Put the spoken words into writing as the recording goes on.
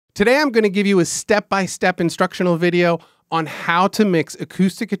Today I'm going to give you a step-by-step instructional video on how to mix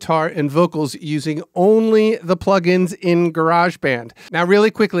acoustic guitar and vocals using only the plugins in Garageband. Now,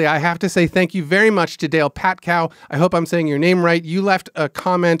 really quickly, I have to say thank you very much to Dale Patcow. I hope I'm saying your name right. You left a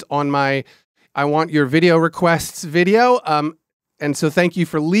comment on my I want your video requests video. And so thank you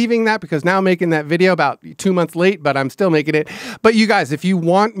for leaving that, because now I'm making that video about 2 months late, but I'm still making it. But you guys, if you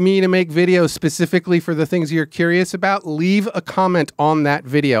want me to make videos specifically for the things you're curious about, leave a comment on that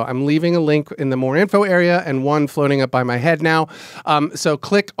video. I'm leaving a link in the more info area and one floating up by my head now. So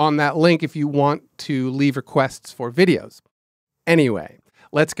click on that link if you want to leave requests for videos. Anyway,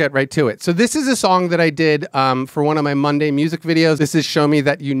 let's get right to it. So this is a song that I did for one of my Monday music videos. This is Show Me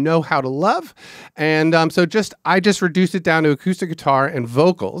That You Know How to Love. And I just reduced it down to acoustic guitar and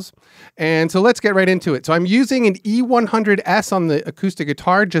vocals. And so let's get right into it. So I'm using an E100S on the acoustic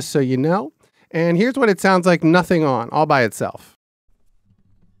guitar, just so you know. And here's what it sounds like, nothing on, all by itself.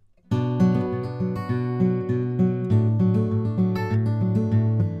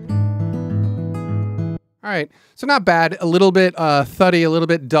 All right, so not bad, a little bit thuddy, a little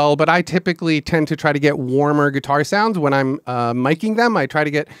bit dull, but I typically tend to try to get warmer guitar sounds when I'm miking them. I try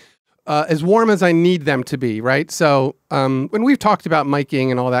to get as warm as I need them to be, right? So when we've talked about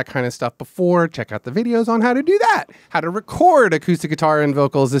miking and all that kind of stuff before, check out the videos on how to do that, how to record acoustic guitar and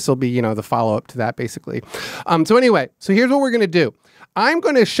vocals. This will be, you know, the follow-up to that, basically. So anyway, so here's what we're going to do. I'm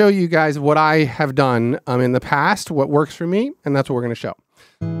going to show you guys what I have done in the past, what works for me, and that's what we're going to show.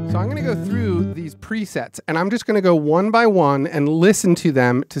 So I'm going to go through these presets, and I'm just going to go one by one and listen to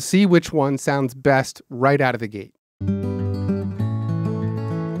them to see which one sounds best right out of the gate.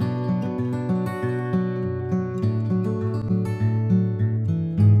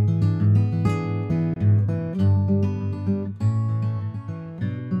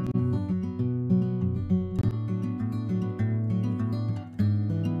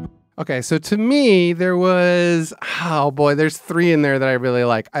 Okay, so to me, there was, oh boy, there's 3 in there that I really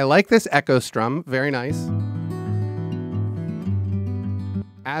like. I like this echo strum, very nice.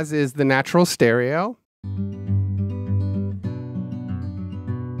 As is the natural stereo.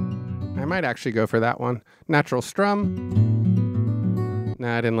 I might actually go for that one. Natural strum.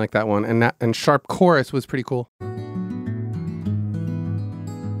 Nah, I didn't like that one. And sharp chorus was pretty cool.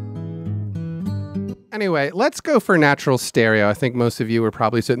 Anyway, let's go for natural stereo. I think most of you are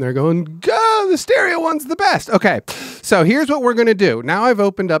probably sitting there going, go, the stereo one's the best. Okay, so here's what we're going to do. Now I've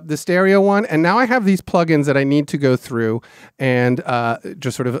opened up the stereo one, and now I have these plugins that I need to go through and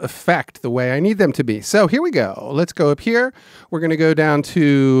just sort of affect the way I need them to be. So here we go. Let's go up here. We're going to go down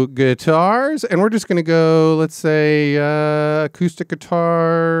to guitars, and we're just going to go, let's say, acoustic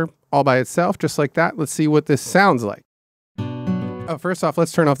guitar all by itself, just like that. Let's see what this sounds like. Oh, first off,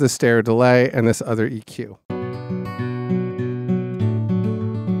 let's turn off this stereo delay and this other EQ.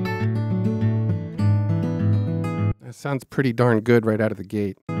 That sounds pretty darn good right out of the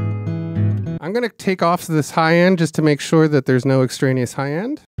gate. I'm going to take off this high end just to make sure that there's no extraneous high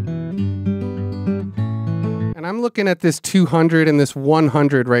end. And I'm looking at this 200 and this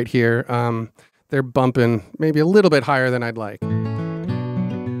 100 right here. They're bumping maybe a little bit higher than I'd like.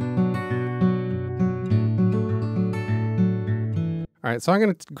 All right, so I'm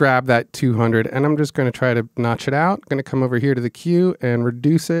going to grab that 200 and I'm just going to try to notch it out. I'm going to come over here to the Q and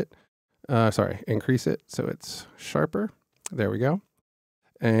reduce it. Increase it so it's sharper. There we go.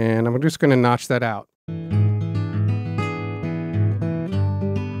 And I'm just going to notch that out.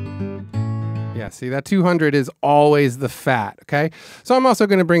 Yeah, see, that 200 is always the fat, okay? So I'm also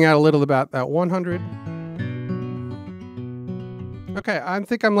going to bring out a little about that 100. Okay, I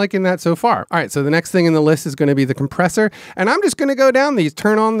think I'm liking that so far. All right, so the next thing in the list is going to be the compressor, and I'm just going to go down these,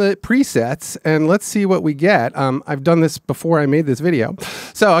 turn on the presets, and let's see what we get. I've done this before I made this video.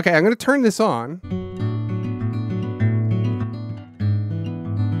 So, okay, I'm going to turn this on.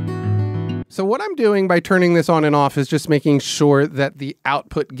 So what I'm doing by turning this on and off is just making sure that the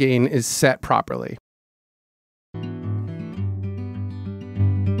output gain is set properly.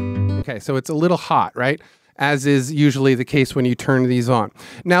 Okay, so it's a little hot, right? As is usually the case when you turn these on.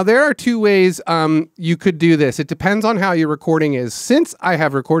 Now, there are 2 ways you could do this. It depends on how your recording is. Since I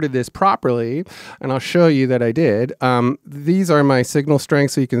have recorded this properly, and I'll show you that I did, these are my signal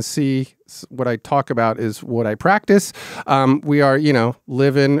strengths, so you can see what I talk about is what I practice. We are, you know,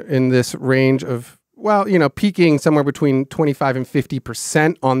 living in this range of, well, you know, peaking somewhere between 25 and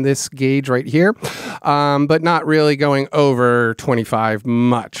 50% on this gauge right here, but not really going over 25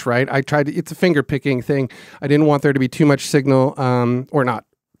 much, right? I tried to, it's a finger picking thing. I didn't want there to be too much signal, or not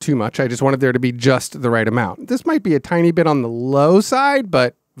too much. I just wanted there to be just the right amount. This might be a tiny bit on the low side,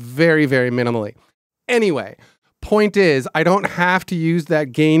 but very, very minimally. Anyway, Point is, I don't have to use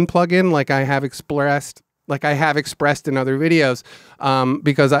that gain plugin like I have expressed in other videos,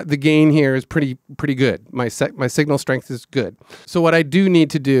 because the gain here is pretty good. My signal strength is good. So what I do need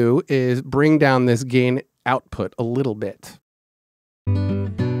to do is bring down this gain output a little bit.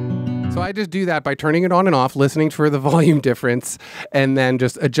 So I just do that by turning it on and off, listening for the volume difference, and then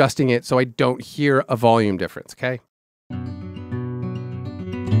just adjusting it so I don't hear a volume difference, okay?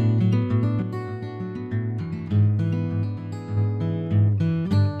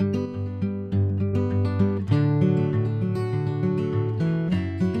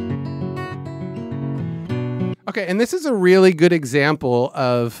 Okay, and this is a really good example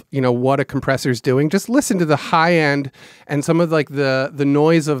of, what a compressor is doing. Just listen to the high end and some of like the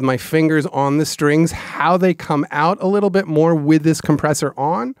noise of my fingers on the strings, how they come out a little bit more with this compressor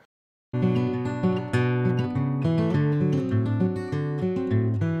on.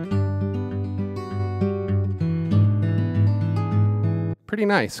 Pretty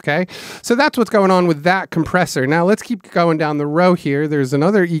nice, okay? So that's what's going on with that compressor. Now let's keep going down the row here. There's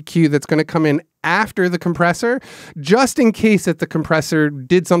another EQ that's going to come in after the compressor, just in case that the compressor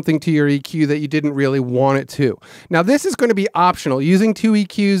did something to your EQ that you didn't really want it to. Now this is going to be optional. Using 2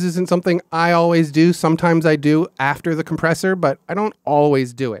 EQs isn't something I always do. Sometimes I do after the compressor, but I don't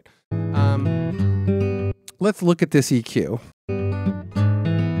always do it. Let's look at this EQ.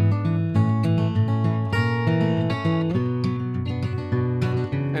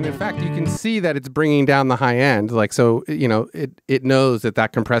 And in fact, you can see that it's bringing down the high end. Like, so, it knows that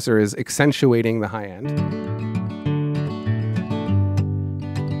that compressor is accentuating the high end.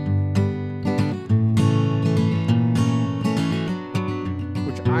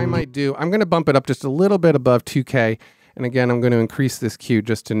 Which I might do. I'm going to bump it up just a little bit above 2K. And again, I'm going to increase this Q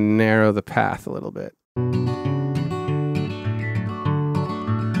just to narrow the path a little bit.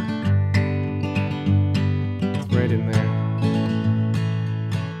 It's right in there.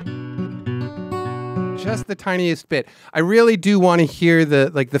 Just the tiniest bit. I really do want to hear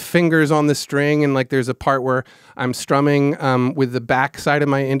the fingers on the string, and like there's a part where I'm strumming with the back side of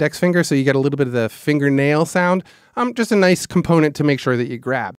my index finger, so you get a little bit of the fingernail sound. Just a nice component to make sure that you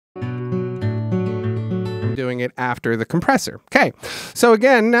grab. I'm doing it after the compressor. Okay, so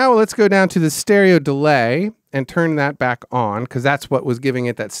again, now let's go down to the stereo delay and turn that back on, because that's what was giving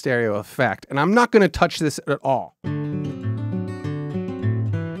it that stereo effect. And I'm not going to touch this at all.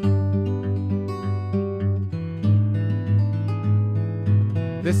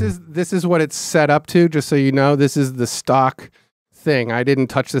 This is what it's set up to, just so you know. This is the stock thing. I didn't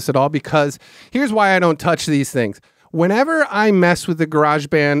touch this at all, because here's why I don't touch these things. Whenever I mess with the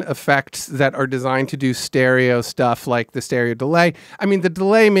GarageBand effects that are designed to do stereo stuff, like the stereo delay, I mean, the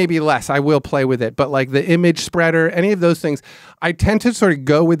delay may be less, I will play with it, but like the image spreader, any of those things, I tend to sort of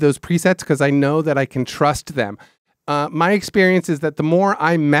go with those presets because I know that I can trust them. My experience is that the more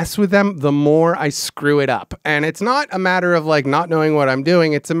I mess with them, the more I screw it up. And it's not a matter of like not knowing what I'm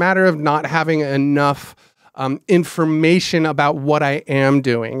doing. It's a matter of not having enough information about what I am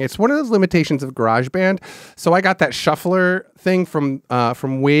doing. It's one of those limitations of GarageBand. So I got that shuffler thing from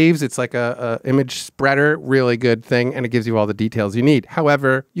Waves. It's like a image spreader, really good thing, and it gives you all the details you need.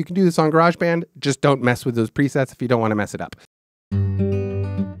 However, you can do this on GarageBand. Just don't mess with those presets if you don't want to mess it up.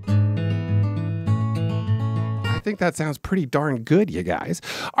 I think that sounds pretty darn good, you guys.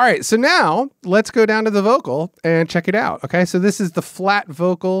 All right, so now let's go down to the vocal and check it out. Okay, so this is the flat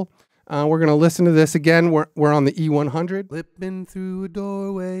vocal. We're going to listen to this again. We're on the E100. Slipping through a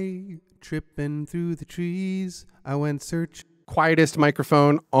doorway, tripping through the trees. I went search. Quietest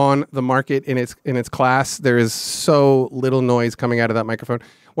microphone on the market in its class. There is so little noise coming out of that microphone.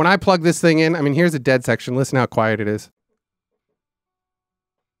 When I plug this thing in, I mean, here's a dead section. Listen how quiet it is.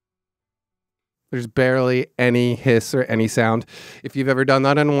 There's barely any hiss or any sound. If you've ever done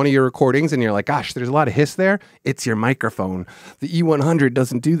that on one of your recordings and you're like, gosh, there's a lot of hiss there, it's your microphone. The E100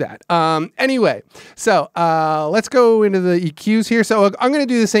 doesn't do that. Anyway, so let's go into the EQs here. So I'm going to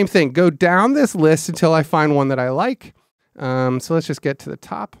do the same thing. Go down this list until I find one that I like. So let's just get to the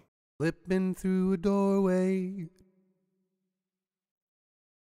top. Slipping through a doorway.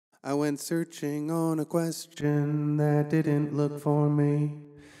 I went searching on a question that didn't look for me.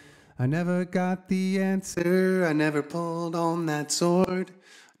 I never got the answer, I never pulled on that sword.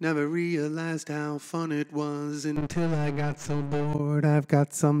 Never realized how fun it was until I got so bored. I've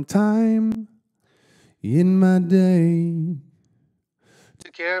got some time in my day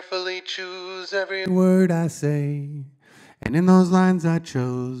to carefully choose every word I say. And in those lines I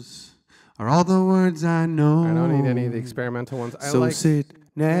chose are all the words I know. I don't need any of the experimental ones. So sit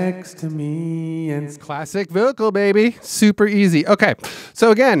next to me, and classic vocal, baby. Super easy. Okay,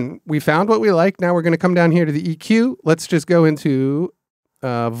 so again, we found what we like. Now we're going to come down here to the EQ. Let's just go into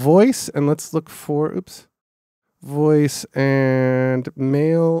voice, and let's look for, voice and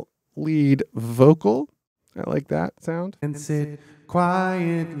male lead vocal. I like that sound. And sit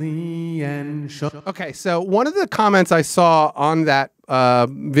quietly and show. Okay, so one of the comments I saw on that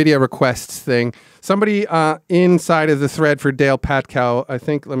video requests thing, somebody inside of the thread for Dale Patkow, I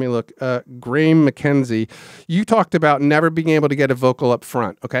think, let me look, Graham McKenzie, you talked about never being able to get a vocal up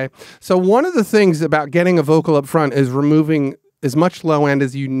front, okay? So one of the things about getting a vocal up front is removing as much low end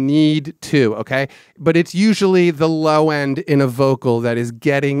as you need to, okay? But it's usually the low end in a vocal that is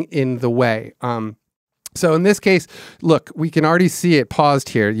getting in the way. So in this case, look, we can already see it paused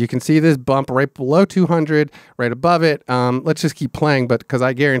here. You can see this bump right below 200, right above it. Let's just keep playing, but because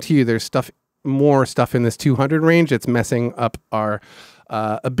I guarantee you there's more stuff in this 200 range, it's messing up our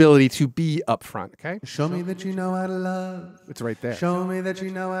ability to be up front, okay? Show me that you know how to love. It's right there. Show me that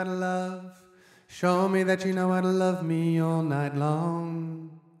you know how to love. Show me that you know how to love me all night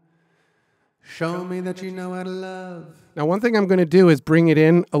long. Show me that you know how to love. Now, one thing I'm going to do is bring it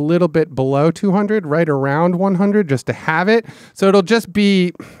in a little bit below 200, right around 100, just to have it. So it'll just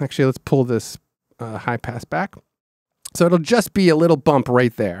be, actually, let's pull this high pass back. So it'll just be a little bump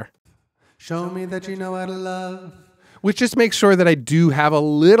right there. Show me that you know how to love. Which just makes sure that I do have a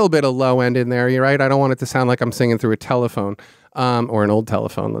little bit of low end in there, you're right? I don't want it to sound like I'm singing through a telephone or an old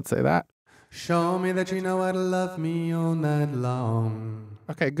telephone, let's say that. Show me that you know how to love me all night long.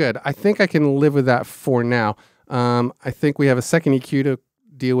 Okay, good. I think I can live with that for now. I think we have a second EQ to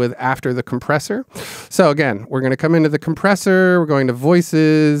deal with after the compressor. So again, we're going to come into the compressor. We're going to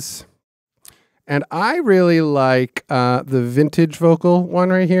voices. And I really like the vintage vocal one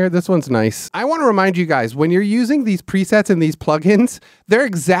right here. This one's nice. I want to remind you guys, when you're using these presets and these plugins, they're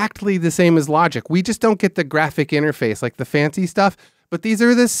exactly the same as Logic. We just don't get the graphic interface, like the fancy stuff. But these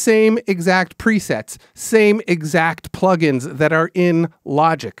are the same exact presets, same exact plugins that are in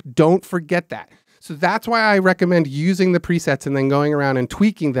Logic. Don't forget that. So that's why I recommend using the presets and then going around and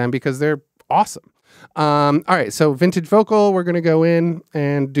tweaking them, because they're awesome. All right, so vintage vocal, we're going to go in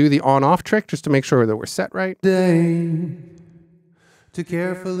and do the on-off trick just to make sure that we're set right. Day, to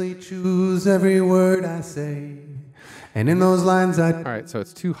carefully choose every word I say, and in those lines I... All right, so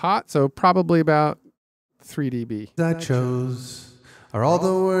it's too hot, so probably about 3 dB. I chose are all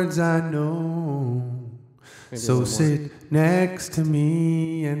the words I know. Maybe so sit next to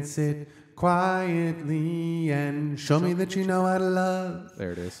me and sit quietly and show me that you know how to love.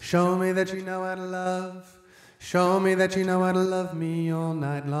 There it is. Show me that you know how to love. Show me that you know how to love me all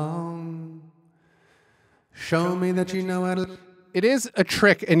night long. Show me that you know how to... It is a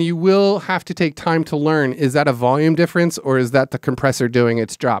trick, and you will have to take time to learn. Is that a volume difference, or is that the compressor doing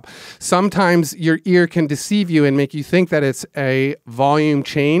its job? Sometimes your ear can deceive you and make you think that it's a volume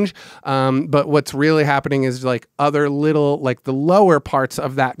change, but what's really happening is like other little, like the lower parts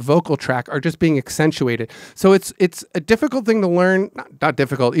of that vocal track are just being accentuated. So it's a difficult thing to learn. Not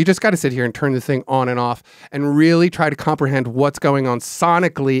difficult. You just got to sit here and turn the thing on and off and really try to comprehend what's going on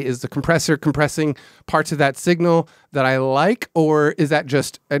sonically. Is the compressor compressing parts of that signal that I like, or is that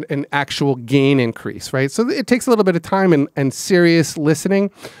just an actual gain increase, right? So it takes a little bit of time and serious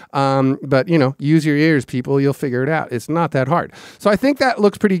listening, but you know, use your ears, people. You'll figure it out. It's not that hard. So I think that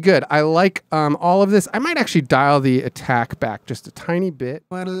looks pretty good. I like all of this. I might actually dial the attack back just a tiny bit.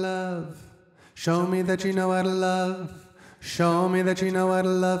 How to love. Show me that you know how to love. Show me that you know how to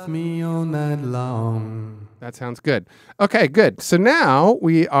love me all night long. That sounds good. Okay, good. So now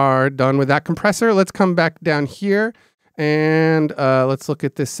we are done with that compressor. Let's come back down here and let's look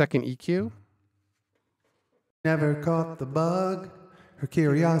at this second EQ. Never caught the bug. Her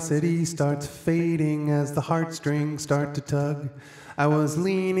curiosity starts fading as the heartstrings start to tug. I was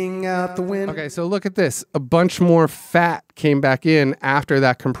leaning out the window. Okay, so look at this. A bunch more fat came back in after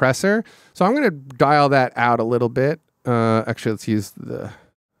that compressor. So I'm going to dial that out a little bit. Actually, let's use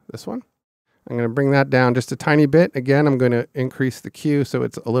this one. I'm going to bring that down just a tiny bit. Again, I'm going to increase the Q so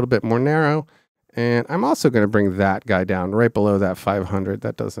it's a little bit more narrow. And I'm also going to bring that guy down right below that 500.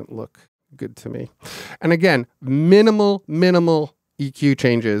 That doesn't look good to me. And again, minimal EQ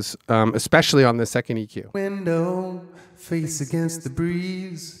changes, especially on the second EQ. Window, face against the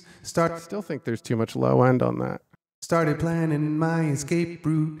breeze. Still think there's too much low end on that. Started planning my escape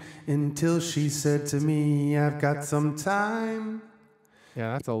route until she said to me, I've got some time.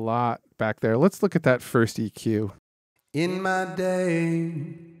 Yeah, that's a lot back there. Let's look at that first EQ. In my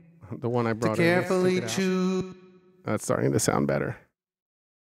day, the one I brought in. Carefully choose. That's starting to sound better.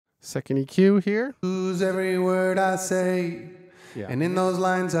 Second EQ here. Choose every word I say, Yeah. And in those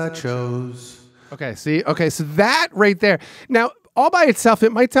lines I chose. Okay, see? Okay, so that right there. Now, all by itself,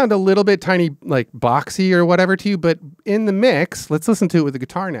 it might sound a little bit tiny, like boxy or whatever to you, but in the mix, let's listen to it with the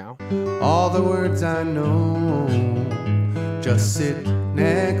guitar now. All the words I know, just sit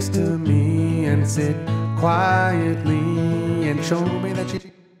next to me and sit quietly and show me that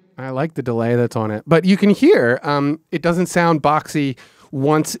you... I like the delay that's on it. But you can hear it doesn't sound boxy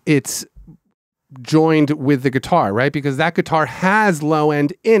once it's joined with the guitar, right? Because that guitar has low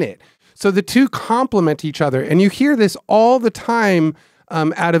end in it. So the two complement each other. And you hear this all the time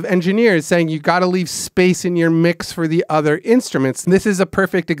out of engineers saying you got to leave space in your mix for the other instruments. And this is a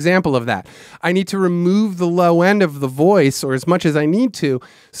perfect example of that. I need to remove the low end of the voice, or as much as I need to,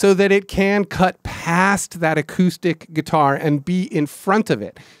 so that it can cut past that acoustic guitar and be in front of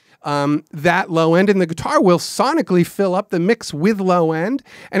it. That low end in the guitar will sonically fill up the mix with low end,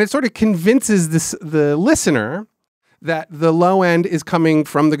 and it sort of convinces the listener that the low end is coming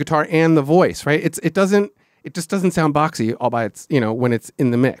from the guitar and the voice, right? It just doesn't sound boxy all by its, when it's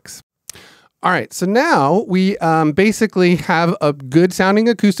in the mix. All right, so now we basically have a good sounding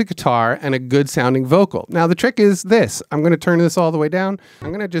acoustic guitar and a good sounding vocal. Now the trick is this. I'm going to turn this all the way down. I'm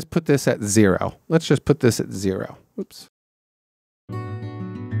going to just put this at 0. Let's just put this at 0. Oops.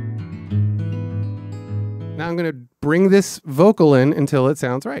 Now I'm going to bring this vocal in until it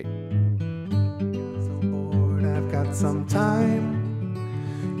sounds right. So bored, I've got some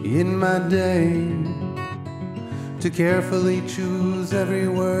time in my day to carefully choose every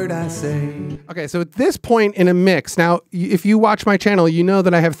word I say. Okay, so at this point in a mix, now if you watch my channel, you know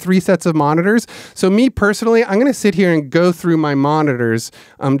that I have 3 sets of monitors. So me personally, I'm gonna sit here and go through my monitors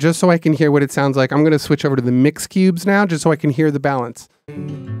just so I can hear what it sounds like. I'm gonna switch over to the mix cubes now just so I can hear the balance.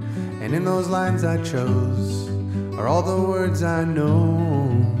 And in those lines I chose are all the words I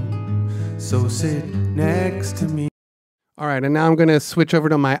know. So sit next to me. All right, and now I'm gonna switch over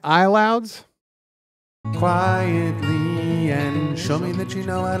to my iLouds. Quietly and show me that you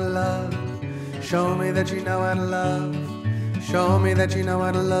know how to love. Show me that you know how to love. Show me that you know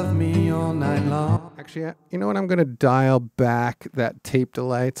how to love me all night long. Actually, you know what? I'm gonna dial back that tape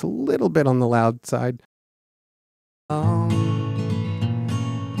delay. It's a little bit on the loud side. Show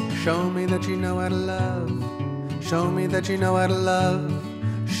me that you know how to love. Show me that you know how to love.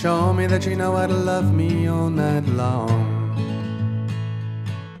 Show me that you know how to love me all night long.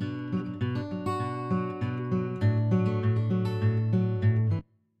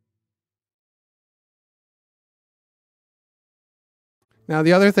 Now,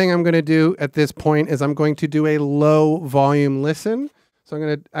 the other thing I'm going to do at this point is I'm going to do a low volume listen. So I'm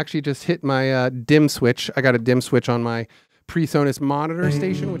going to actually just hit my dim switch. I got a dim switch on my PreSonus monitor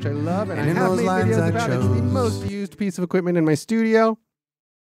station, which I love, and I have made videos about it. It's the most used piece of equipment in my studio.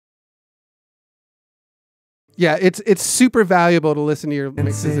 Yeah, it's super valuable to listen to your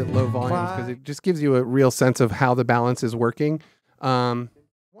mixes at low volumes because it just gives you a real sense of how the balance is working. I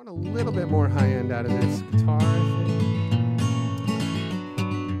want a little bit more high end out of this guitar, I think.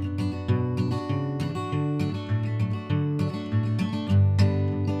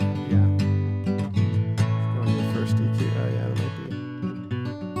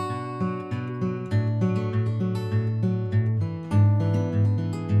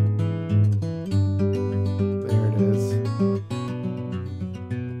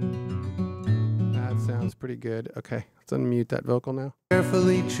 Pretty good. Okay, let's unmute that vocal now.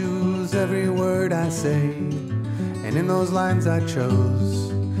 Carefully choose every word I say, and in those lines I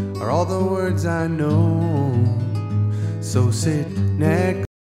chose are all the words I know. So sit next.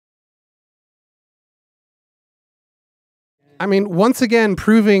 I mean, once again,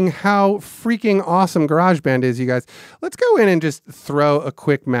 proving how freaking awesome GarageBand is, you guys. Let's go in and just throw a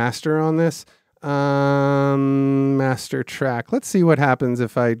quick master on this. Master track. Let's see what happens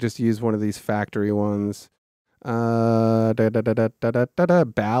if I just use one of these factory ones. Ballad.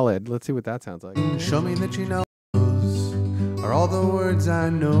 Let's see what that sounds like. Show me that you know are all the words I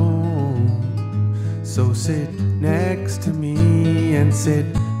know. So sit next to me and sit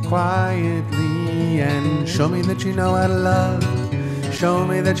quietly and show me that you know how to love. Show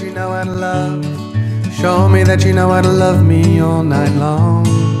me that you know how to love. Show me that you know how to love me all night long.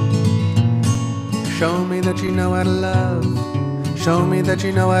 Show me that you know how to love. Show me that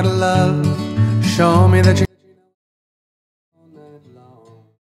you know how to love. Show me that you know all night long.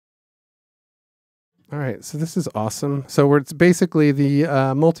 All right, so this is awesome. So it's basically the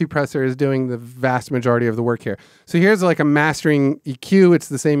multipressor is doing the vast majority of the work here. So here's like a mastering EQ. It's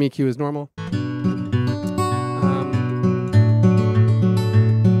the same EQ as normal.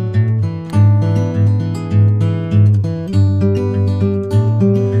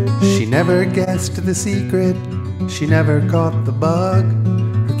 She never guessed the secret. she never caught the bug.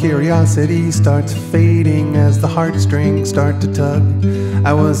 Her curiosity starts fading as the heartstrings start to tug.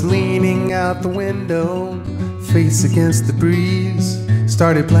 I was leaning out the window, face against the breeze,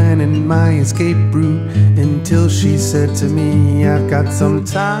 started planning my escape route until she said to me, I've got some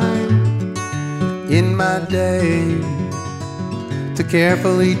time in my day to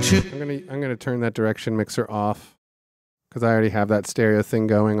carefully choose. I'm gonna turn that direction mixer off because I already have that stereo thing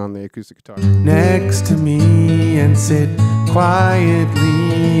going on the acoustic guitar. Next to me and sit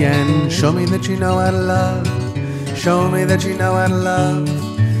quietly and show me that you know how to love. Show me that you know how to love.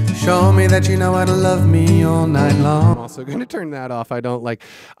 Show me that you know how to love me all night long. I'm also going to turn that off. I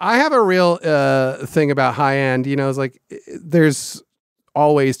have a real thing about high end. You know, it's like there's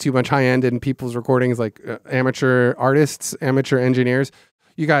always too much high end in people's recordings, like amateur artists, amateur engineers.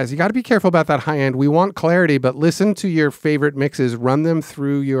 You guys, you got to be careful about that high end. We want clarity, but listen to your favorite mixes, run them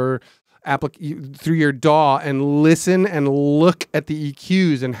through your through your DAW and listen and look at the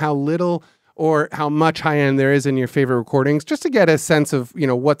EQs and how little or how much high end there is in your favorite recordings, just to get a sense of, you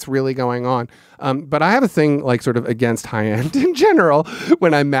know, what's really going on. But I have a thing like sort of against high end in general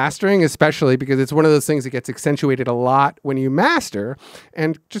when I'm mastering, especially because it's one of those things that gets accentuated a lot when you master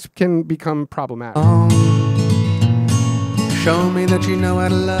and just can become problematic. Show me that you know how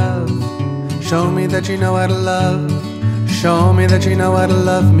to love. Show me that you know how to love. Show me that you know how to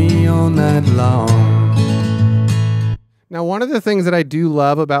love me all night long. Now, one of the things that I do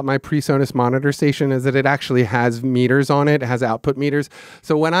love about my PreSonus monitor station is that it actually has meters on it. It has output meters.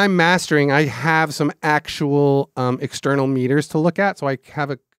 So when I'm mastering, I have some actual external meters to look at. So I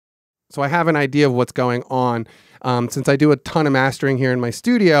have an idea of what's going on. Since I do a ton of mastering here in my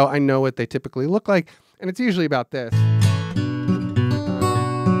studio, I know what they typically look like. And it's usually about this.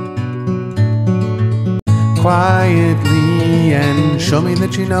 Quietly and show me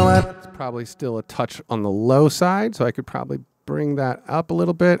that you know how. It's probably still a touch on the low side, so I could probably bring that up a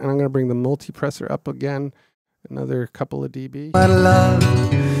little bit, and I'm going to bring the multipressor up again, another couple of dB. How to love.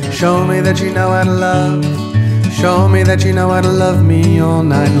 Show me that you know how to love. Show me that you know how to love me all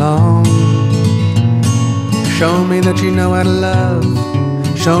night long. Show me that you know how to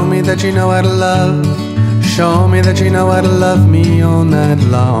love. Show me that you know how to love. Show me that you know how to love me all night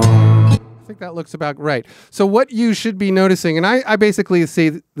long. I think that looks about right. So what you should be noticing, and I basically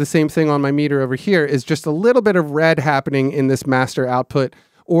say the same thing on my meter over here, is just a little bit of red happening in this master output,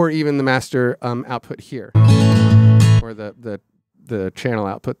 or even the master output here, or the channel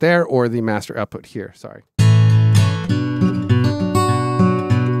output there, or the master output here. Sorry.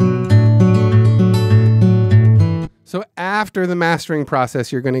 So after the mastering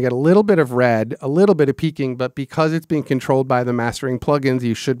process, you're going to get a little bit of red, a little bit of peaking, but because it's being controlled by the mastering plugins,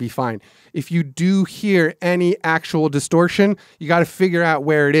 you should be fine. If you do hear any actual distortion, you got to figure out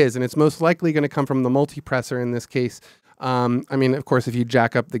where it is, and it's most likely going to come from the multipressor in this case. I mean, of course, if you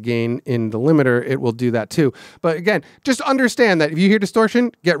jack up the gain in the limiter, it will do that too. But again, just understand that if you hear distortion,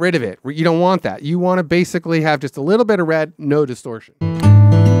 get rid of it. You don't want that. You want to basically have just a little bit of red, no distortion.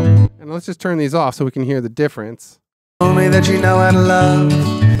 And let's just turn these off so we can hear the difference. Show me that you know how to love.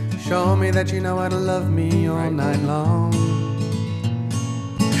 Show me that you know how to love me all night long.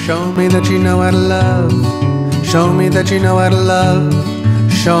 Show me that you know how to love. Show me that you know how to love.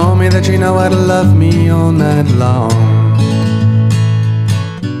 Show me that you know how to love me all night long.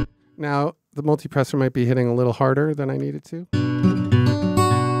 Now, the multipressor might be hitting a little harder than I need it to.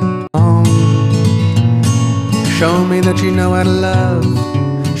 Show me that you know how to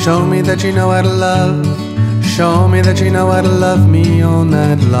love. Show me that you know how to love. Show me that you know how to love me all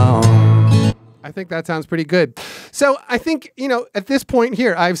night long. I think that sounds pretty good. So I think, you know, at this point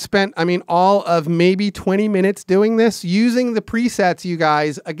here, I've spent, I mean, all of maybe 20 minutes doing this, using the presets, you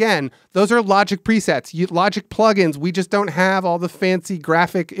guys. Again, those are Logic presets, Logic plugins. We just don't have all the fancy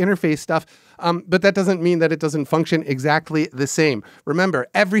graphic interface stuff. But that doesn't mean that it doesn't function exactly the same. Remember,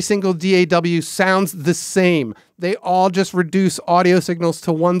 every single DAW sounds the same. They all just reduce audio signals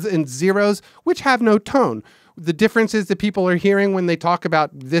to ones and zeros, which have no tone. The differences that people are hearing when they talk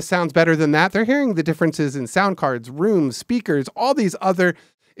about this sounds better than that, they're hearing the differences in sound cards, rooms, speakers, all these other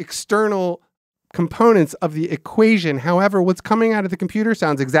external components of the equation. However, what's coming out of the computer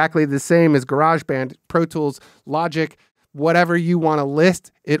sounds exactly the same as GarageBand, Pro Tools, Logic, whatever you want to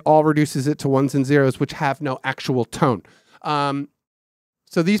list. It all reduces it to ones and zeros, which have no actual tone.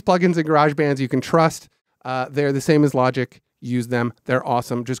 So these plugins and GarageBands you can trust. They're the same as Logic. Use them. They're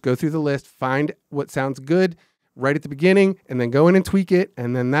awesome. Just go through the list, find what sounds good right at the beginning, and then go in and tweak it,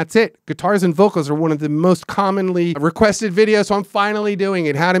 and then that's it. Guitars and vocals are one of the most commonly requested videos, so I'm finally doing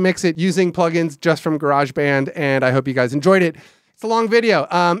it. How to mix it using plugins just from GarageBand, and I hope you guys enjoyed it. It's a long video.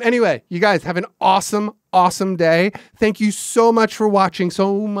 Anyway, you guys have an awesome, awesome day. Thank you so much for watching,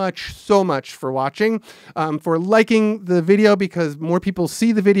 so much for watching, for liking the video, because more people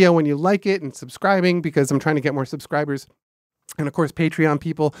see the video when you like it, and subscribing because I'm trying to get more subscribers. And of course, Patreon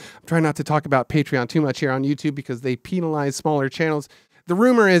people. I'm trying not to talk about Patreon too much here on YouTube because they penalize smaller channels. The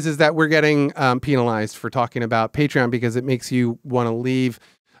rumor is that we're getting penalized for talking about Patreon because it makes you want to leave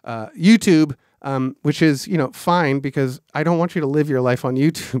YouTube, which is, you know, fine, because I don't want you to live your life on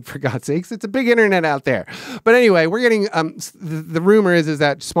YouTube, for God's sakes. It's a big internet out there. But anyway, we're getting, the rumor is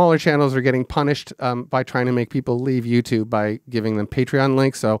that smaller channels are getting punished by trying to make people leave YouTube by giving them Patreon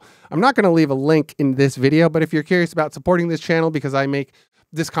links. So I'm not going to leave a link in this video, but if you're curious about supporting this channel, because I make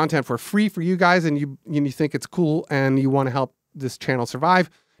this content for free for you guys, and you think it's cool and you want to help this channel survive,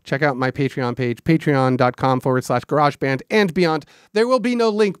 check out my Patreon page, patreon.com/GarageBand and beyond. There will be no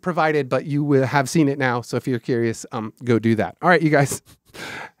link provided, but you will have seen it now. So if you're curious, go do that. All right, you guys.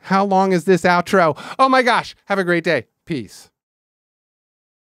 How long is this outro? Oh my gosh. Have a great day. Peace.